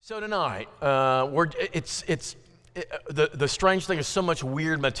So tonight, the strange thing is so much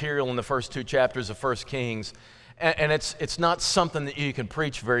weird material in the first two chapters of 1 Kings, and it's not something that you can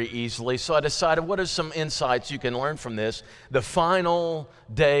preach very easily. So I decided, what are some insights you can learn from this? The final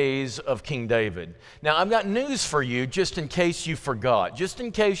days of King David. Now, I've got news for you, just in case you forgot, just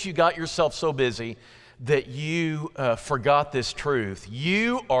in case you got yourself so busy that you forgot this truth.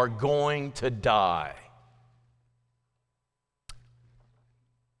 You are going to die.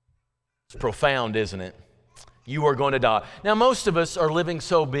 It's profound, isn't it? You are going to die. Now, most of us are living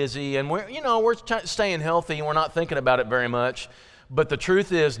so busy, and we're staying healthy, and we're not thinking about it very much. But the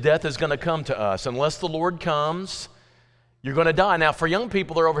truth is, death is going to come to us. Unless the Lord comes, you're going to die. Now, for young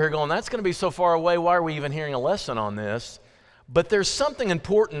people, they're over here going, that's going to be so far away. Why are we even hearing a lesson on this? But there's something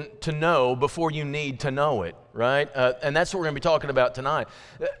important to know before you need to know it, right? And that's what we're going to be talking about tonight.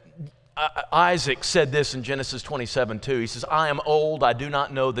 Isaac said this in Genesis 27:2. He says, I am old, I do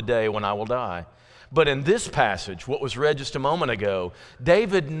not know the day when I will die. But in this passage, what was read just a moment ago,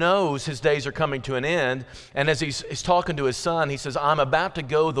 David knows his days are coming to an end, and as he's talking to his son, he says, I'm about to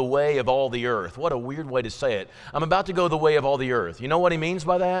go the way of all the earth. What a weird way to say it. I'm about to go the way of all the earth. You know what he means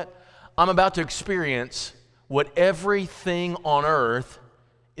by that? I'm about to experience what everything on earth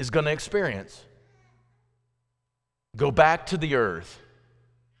is going to experience. Go back to the earth.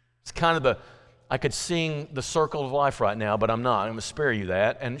 It's kind of I could sing the circle of life right now, but I'm not. I'm going to spare you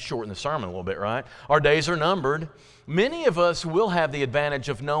that and shorten the sermon a little bit, right? Our days are numbered. Many of us will have the advantage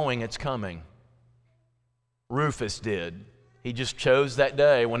of knowing it's coming. Rufus did. He just chose that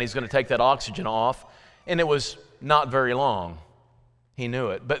day when he's going to take that oxygen off, and it was not very long. He knew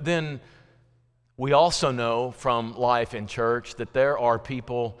it. But then we also know from life in church that there are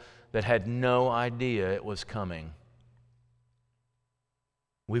people that had no idea it was coming.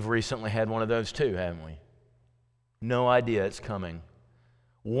 We've recently had one of those too, haven't we? No idea it's coming.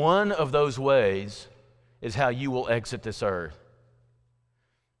 One of those ways is how you will exit this earth.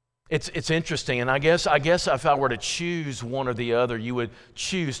 It's interesting, and I guess if I were to choose one or the other, you would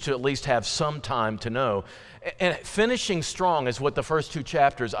choose to at least have some time to know. And finishing strong is what the first two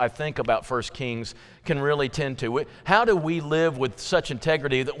chapters, I think, about 1 Kings can really tend to. How do we live with such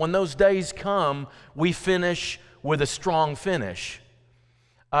integrity that when those days come, we finish with a strong finish?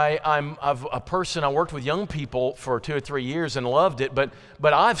 I'm a person, I worked with young people for 2 or 3 years and loved it, but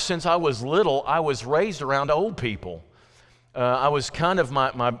since I was little, I was raised around old people. I was kind of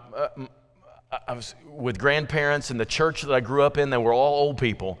I was with grandparents in the church that I grew up in. They were all old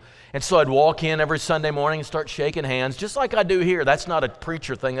people. And so I'd walk in every Sunday morning and start shaking hands, just like I do here. That's not a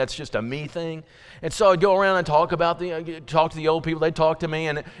preacher thing, that's just a me thing. And so I'd go around and talk to the old people. They'd talk to me,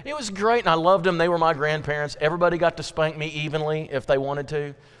 and it was great, and I loved them. They were my grandparents. Everybody got to spank me evenly if they wanted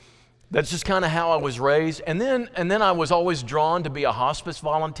to. That's just kind of how I was raised. And then I was always drawn to be a hospice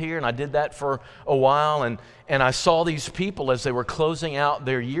volunteer, and I did that for a while, and I saw these people as they were closing out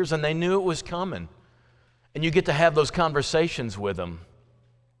their years, and they knew it was coming. And you get to have those conversations with them.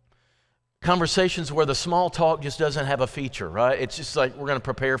 Conversations where the small talk just doesn't have a feature, right? It's just like, we're going to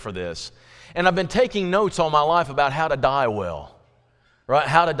prepare for this. And I've been taking notes all my life about how to die well, right?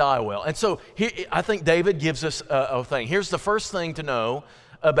 How to die well. And so I think David gives us a thing. Here's the first thing to know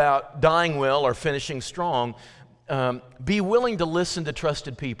about dying well or finishing strong. Be willing to listen to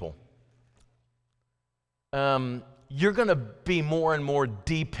trusted people. You're going to be more and more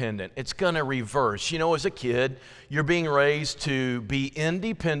dependent. It's going to reverse. You know, as a kid, you're being raised to be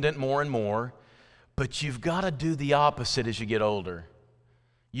independent more and more, but you've got to do the opposite as you get older.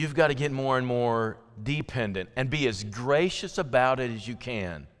 You've got to get more and more dependent and be as gracious about it as you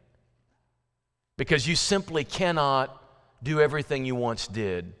can, because you simply cannot do everything you once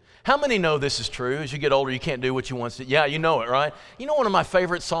did. How many know this is true? As you get older, you can't do what you once did. Yeah, you know it, right? You know one of my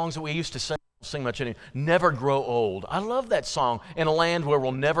favorite songs that we used to sing much anymore, Never Grow Old. I love that song. In a land where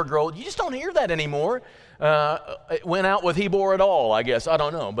we'll never grow old. You just don't hear that anymore. It went out with Hebor at all, I guess. I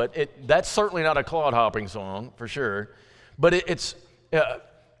don't know. But that's certainly not a clod-hopping song, for sure. But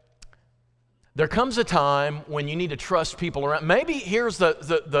there comes a time when you need to trust people around. Maybe here's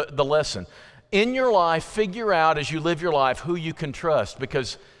the lesson. In your life, figure out as you live your life who you can trust,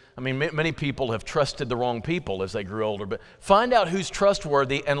 because many people have trusted the wrong people as they grew older, but find out who's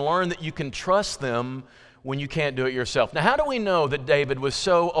trustworthy and learn that you can trust them when you can't do it yourself. Now, how do we know that David was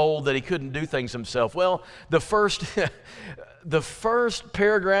so old that he couldn't do things himself? Well, the first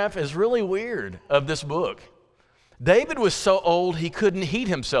paragraph is really weird of this book. David was so old he couldn't heat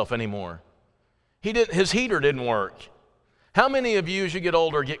himself anymore. His heater didn't work. How many of you, as you get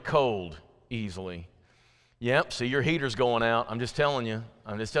older, get cold easily? Yep, see, your heater's going out. I'm just telling you,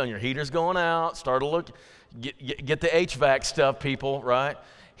 your heater's going out. Start to look, get the HVAC stuff, people, right?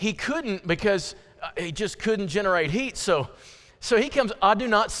 he couldn't because he just couldn't generate heat. So he comes, I do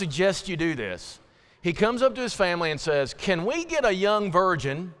not suggest you do this. He comes up to his family and says, can we get a young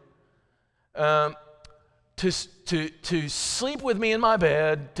virgin to sleep with me in my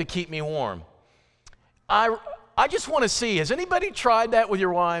bed to keep me warm? I just want to see, has anybody tried that with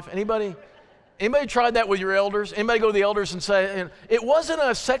your wife? Anybody tried that with your elders? Anybody go to the elders and say, it wasn't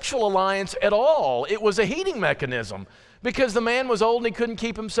a sexual alliance at all. It was a heating mechanism because the man was old and he couldn't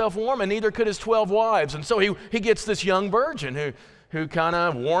keep himself warm, and neither could his 12 wives. And so he gets this young virgin who kind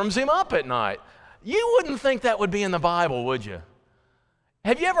of warms him up at night. You wouldn't think that would be in the Bible, would you?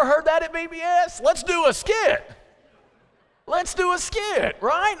 Have you ever heard that at VBS? Let's do a skit. Let's do a skit,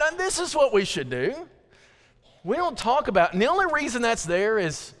 right? And this is what we should do. We don't talk about, and the only reason that's there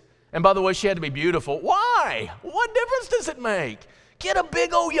is, and by the way, she had to be beautiful. Why? What difference does it make? Get a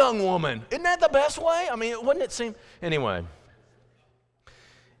big old young woman. Isn't that the best way? I mean, wouldn't it seem? Anyway,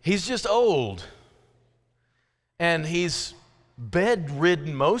 he's just old. And he's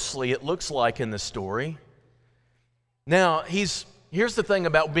bedridden mostly, it looks like in the story. Now, here's the thing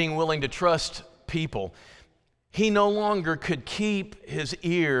about being willing to trust people. He no longer could keep his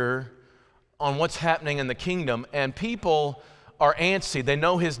ear on what's happening in the kingdom, and people are antsy. They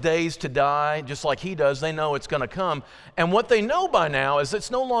know his days to die, just like he does. They know it's going to come. And what they know by now is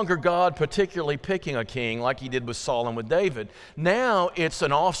it's no longer God particularly picking a king like he did with Saul and with David. Now it's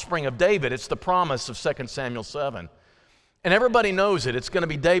an offspring of David. It's the promise of 2 Samuel 7. And everybody knows it. It's going to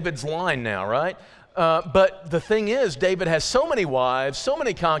be David's line now, right? But the thing is, David has so many wives, so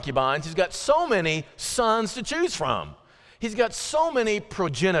many concubines. He's got so many sons to choose from. He's got so many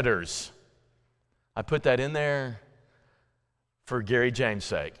progenitors. I put that in there for Gary James'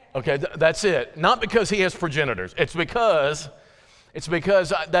 sake. Okay, that's it. Not because he has progenitors. It's because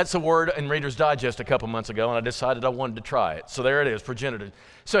that's a word in Reader's Digest a couple months ago, and I decided I wanted to try it. So there it is, progenitors.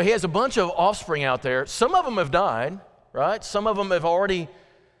 So he has a bunch of offspring out there. Some of them have died, right? Some of them have already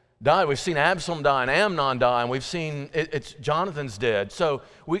died. We've seen Absalom die and Amnon die, and we've seen it's Jonathan's dead. So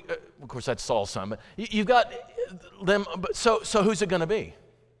of course that's Saul's son, but you've got them. So who's it going to be?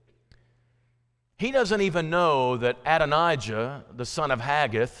 He doesn't even know that Adonijah, the son of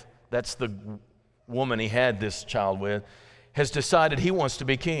Haggith, that's the woman he had this child with, has decided he wants to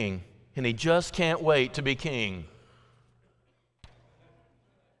be king, and he just can't wait to be king.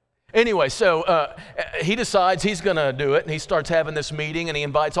 Anyway, so he decides he's going to do it, and he starts having this meeting, and he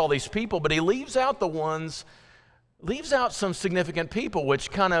invites all these people, but he leaves out some significant people, which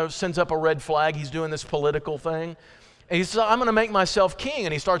kind of sends up a red flag. He's doing this political thing. And he says, I'm going to make myself king.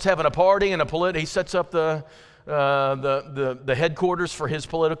 And he starts having a party and he sets up the headquarters for his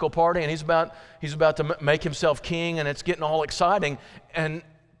political party. And he's about to make himself king, and it's getting all exciting. And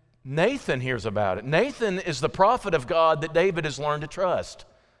Nathan hears about it. Nathan is the prophet of God that David has learned to trust.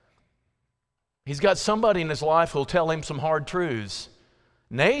 He's got somebody in his life who'll tell him some hard truths.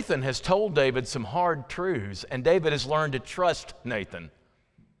 Nathan has told David some hard truths, and David has learned to trust Nathan.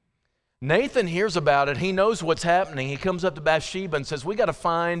 Nathan hears about it. He knows what's happening. He comes up to Bathsheba and says, we got to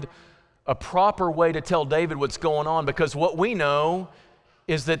find a proper way to tell David what's going on, because what we know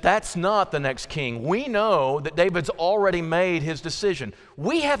is that that's not the next king. We know that David's already made his decision.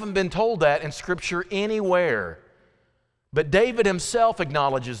 We haven't been told that in Scripture anywhere. But David himself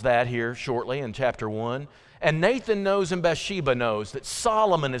acknowledges that here shortly in chapter 1. And Nathan knows and Bathsheba knows that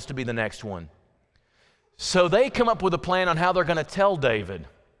Solomon is to be the next one. So they come up with a plan on how they're going to tell David.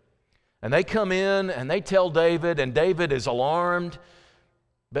 And they come in and they tell David, and David is alarmed.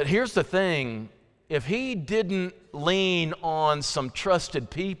 But here's the thing, if he didn't lean on some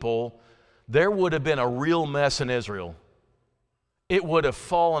trusted people, there would have been a real mess in Israel. It would have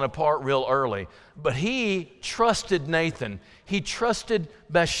fallen apart real early. But he trusted Nathan. He trusted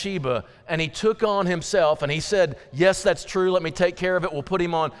Bathsheba, and he took on himself, and he said, yes, that's true. Let me take care of it. We'll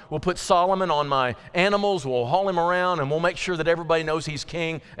put Solomon on my animals. We'll haul him around, and we'll make sure that everybody knows he's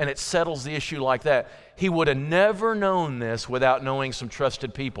king, and it settles the issue like that. He would have never known this without knowing some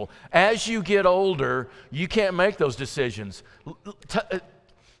trusted people. As you get older, you can't make those decisions.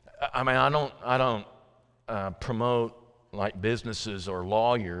 I mean, I don't promote like businesses or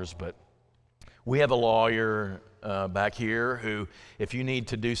lawyers, but we have a lawyer back here who, if you need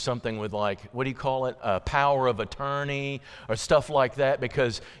to do something with like, what do you call it, power of attorney or stuff like that,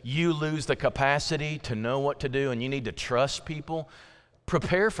 because you lose the capacity to know what to do and you need to trust people,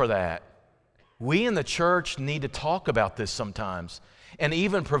 prepare for that. We in the church need to talk about this sometimes and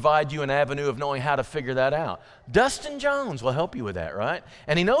even provide you an avenue of knowing how to figure that out. Dustin Jones will help you with that, right?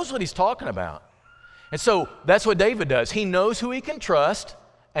 And he knows what he's talking about. And so that's what David does. He knows who he can trust,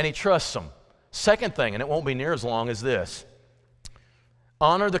 and he trusts them. Second thing, and it won't be near as long as this,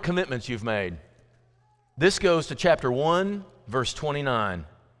 Honor the commitments you've made. This goes to chapter 1, verse 29.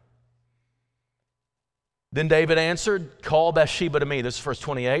 Then David answered, call Bathsheba to me. This is verse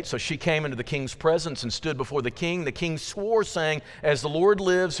 28. So she came into the king's presence and stood before the king. The king swore, saying, as the Lord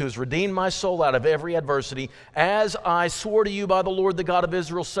lives, who has redeemed my soul out of every adversity, as I swore to you by the Lord, the God of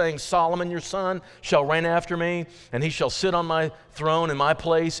Israel, saying, Solomon your son shall reign after me, and he shall sit on my throne in my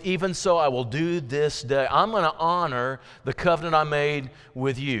place. Even so I will do this day. I'm going to honor the covenant I made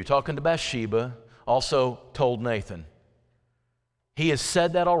with you. Talking to Bathsheba, also told Nathan. He has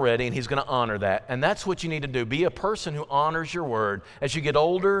said that already, and he's going to honor that. And that's what you need to do. Be a person who honors your word. As you get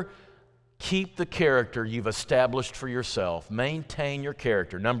older, keep the character you've established for yourself. Maintain your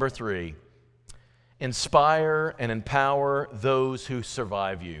character. Number 3, inspire and empower those who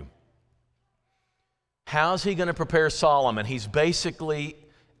survive you. How's he going to prepare Solomon? He's basically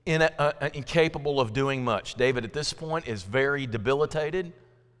incapable of doing much. David at this point is very debilitated,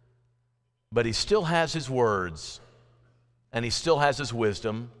 but he still has his words. And he still has his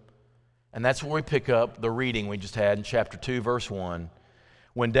wisdom. And that's where we pick up the reading we just had in chapter 2, verse 1.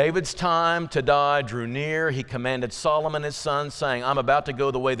 When David's time to die drew near, he commanded Solomon his son, saying, I'm about to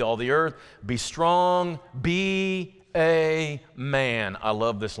go the way of all the earth. Be strong, be a man. I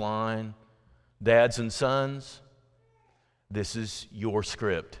love this line. Dads and sons, this is your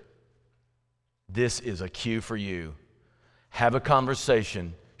script. This is a cue for you. Have a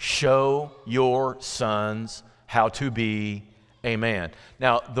conversation. Show your sons how to be a man.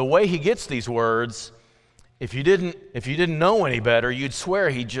 Now, the way he gets these words, if you didn't know any better, you'd swear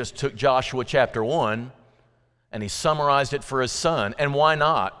he just took Joshua chapter 1 and he summarized it for his son. And why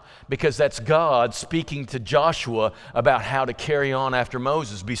not? Because that's God speaking to Joshua about how to carry on after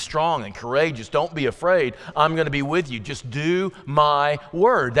Moses. Be strong and courageous. Don't be afraid. I'm going to be with you. Just do my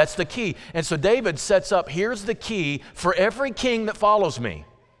word. That's the key. And so David sets up, here's the key for every king that follows me.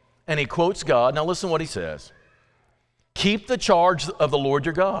 And he quotes God. Now listen what he says. Keep the charge of the Lord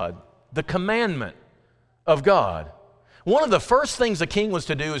your God, the commandment of God. One of the first things a king was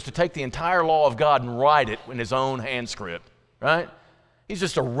to do is to take the entire law of God and write it in his own hand script, right? He's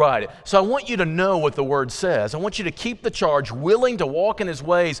just to write it. So I want you to know what the word says. I want you to keep the charge, willing to walk in his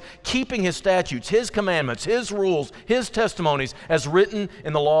ways, keeping his statutes, his commandments, his rules, his testimonies as written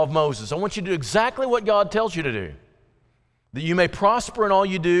in the law of Moses. I want you to do exactly what God tells you to do. That you may prosper in all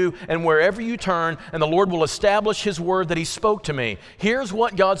you do and wherever you turn, and the Lord will establish his word that he spoke to me. Here's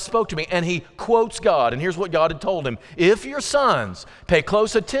what God spoke to me, and he quotes God, and here's what God had told him. If your sons pay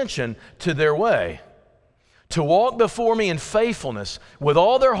close attention to their way, to walk before me in faithfulness with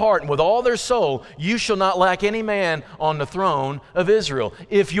all their heart and with all their soul, you shall not lack any man on the throne of Israel.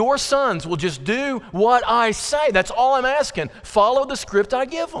 If your sons will just do what I say, that's all I'm asking. Follow the script I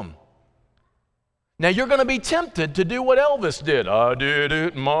give them. Now, you're going to be tempted to do what Elvis did. I did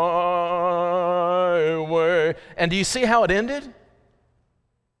it my way. And do you see how it ended?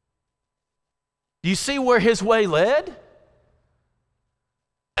 Do you see where his way led?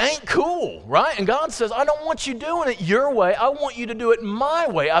 Ain't cool, right? And God says, I don't want you doing it your way. I want you to do it my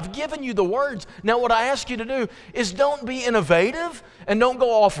way. I've given you the words. Now, what I ask you to do is don't be innovative and don't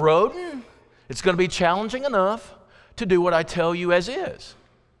go off-roading. It's going to be challenging enough to do what I tell you as is.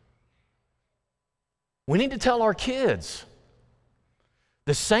 We need to tell our kids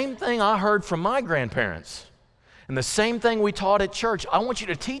the same thing I heard from my grandparents and the same thing we taught at church. I want you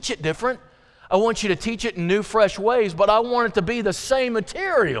to teach it different. I want you to teach it in new, fresh ways, but I want it to be the same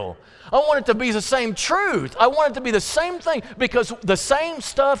material. I want it to be the same truth. I want it to be the same thing, because the same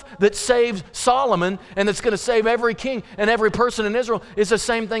stuff that saves Solomon and that's going to save every king and every person in Israel is the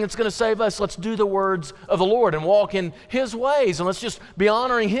same thing that's going to save us. Let's do the words of the Lord and walk in his ways, and let's just be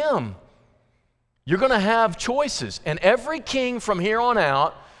honoring him. You're going to have choices, and every king from here on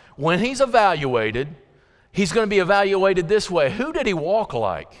out, when he's evaluated, he's going to be evaluated this way. Who did he walk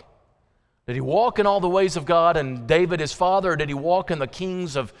like? Did he walk in all the ways of God and David his father, or did he walk in the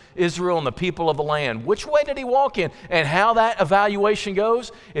kings of Israel and the people of the land? Which way did he walk in? And how that evaluation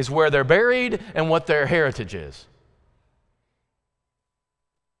goes is where they're buried and what their heritage is.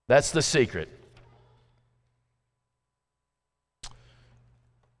 That's the secret.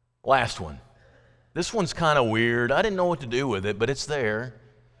 Last one. This one's kind of weird. I didn't know what to do with it, but it's there.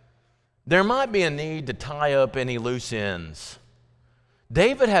 There might be a need to tie up any loose ends.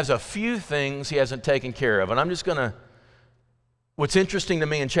 David has a few things he hasn't taken care of, and I'm just going to, what's interesting to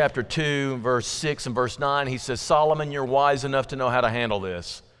me in chapter 2, verse 6 and verse 9, he says, Solomon, you're wise enough to know how to handle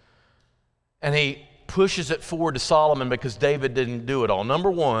this. And he pushes it forward to Solomon because David didn't do it all.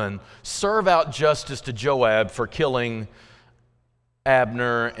 Number one, serve out justice to Joab for killing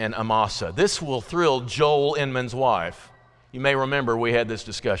Abner and Amasa. This will thrill Joel Inman's wife. You may remember we had this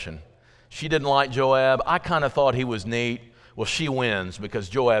discussion. She didn't like Joab. I kind of thought he was neat. Well, she wins because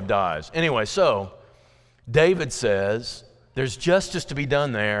Joab dies. Anyway, so David says, there's justice to be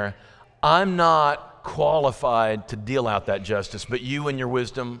done there. I'm not qualified to deal out that justice, but you and your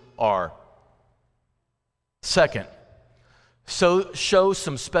wisdom are. Second, so show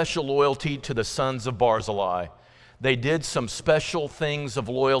some special loyalty to the sons of Barzillai. They did some special things of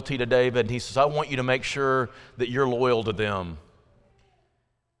loyalty to David, and he says, I want you to make sure that you're loyal to them.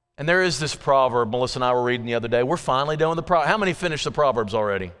 And there is this proverb Melissa and I were reading the other day. We're finally done with the proverb. How many finished the Proverbs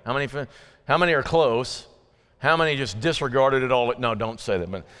already? How many are close? How many just disregarded it all? No, don't say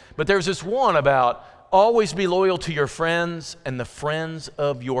that. But there's this one about always be loyal to your friends and the friends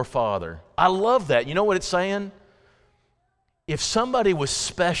of your father. I love that. You know what it's saying? If somebody was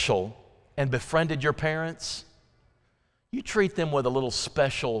special and befriended your parents, you treat them with a little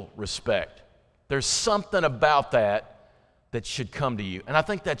special respect. There's something about that should come to you. And I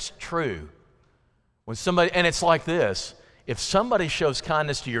think that's true. When somebody, and it's like this, if somebody shows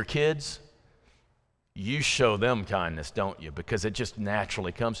kindness to your kids, you show them kindness, don't you? Because it just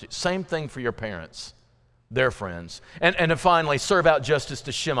naturally comes to you. Same thing for your parents, their friends. And then finally, serve out justice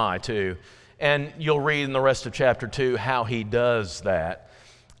to Shimei too. And you'll read in the rest of chapter 2 how he does that.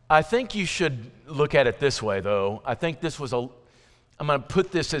 I think you should look at it this way, though. I think this was I'm going to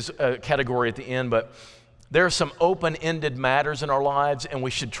put this as a category at the end, but there are some open-ended matters in our lives, and we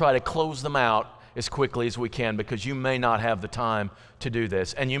should try to close them out as quickly as we can, because you may not have the time to do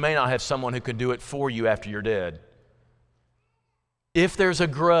this, and you may not have someone who can do it for you after you're dead. If there's a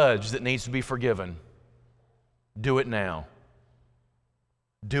grudge that needs to be forgiven, do it now.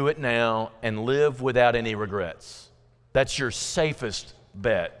 Do it now and live without any regrets. That's your safest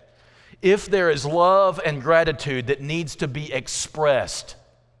bet. If there is love and gratitude that needs to be expressed,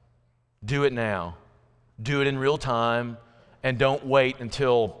 do it now. Do it in real time, and don't wait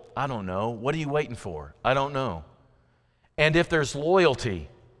until, I don't know, what are you waiting for? I don't know. And if there's loyalty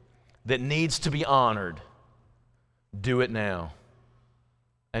that needs to be honored, do it now,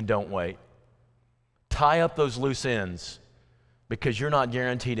 and don't wait. Tie up those loose ends, because you're not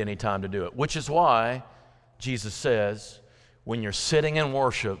guaranteed any time to do it, which is why Jesus says, when you're sitting in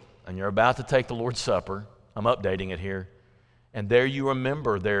worship and you're about to take the Lord's Supper, I'm updating it here, and there you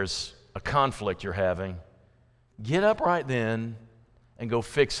remember there's a conflict you're having, get up right then and go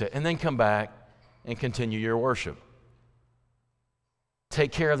fix it, and then come back and continue your worship.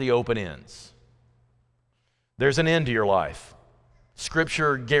 Take care of the open ends. There's an end to your life.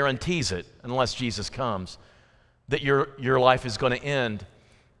 Scripture guarantees it, unless Jesus comes, that your life is going to end.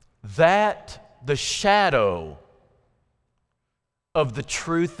 That the shadow of the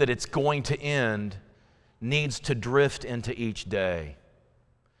truth that it's going to end needs to drift into each day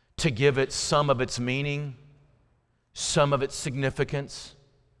to give it some of its meaning, some of its significance,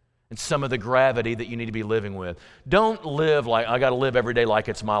 and some of the gravity that you need to be living with. Don't live like, I got to live every day like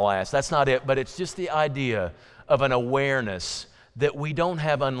it's my last. That's not it, but it's just the idea of an awareness that we don't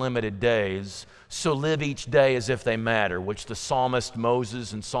have unlimited days, so live each day as if they matter, which the psalmist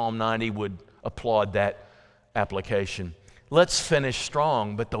Moses in Psalm 90 would applaud that application. Let's finish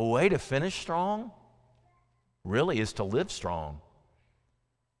strong, but the way to finish strong really is to live strong.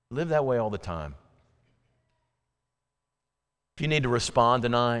 Live that way all the time. If you need to respond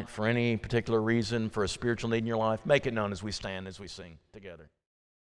tonight for any particular reason, for a spiritual need in your life, make it known as we stand, as we sing together.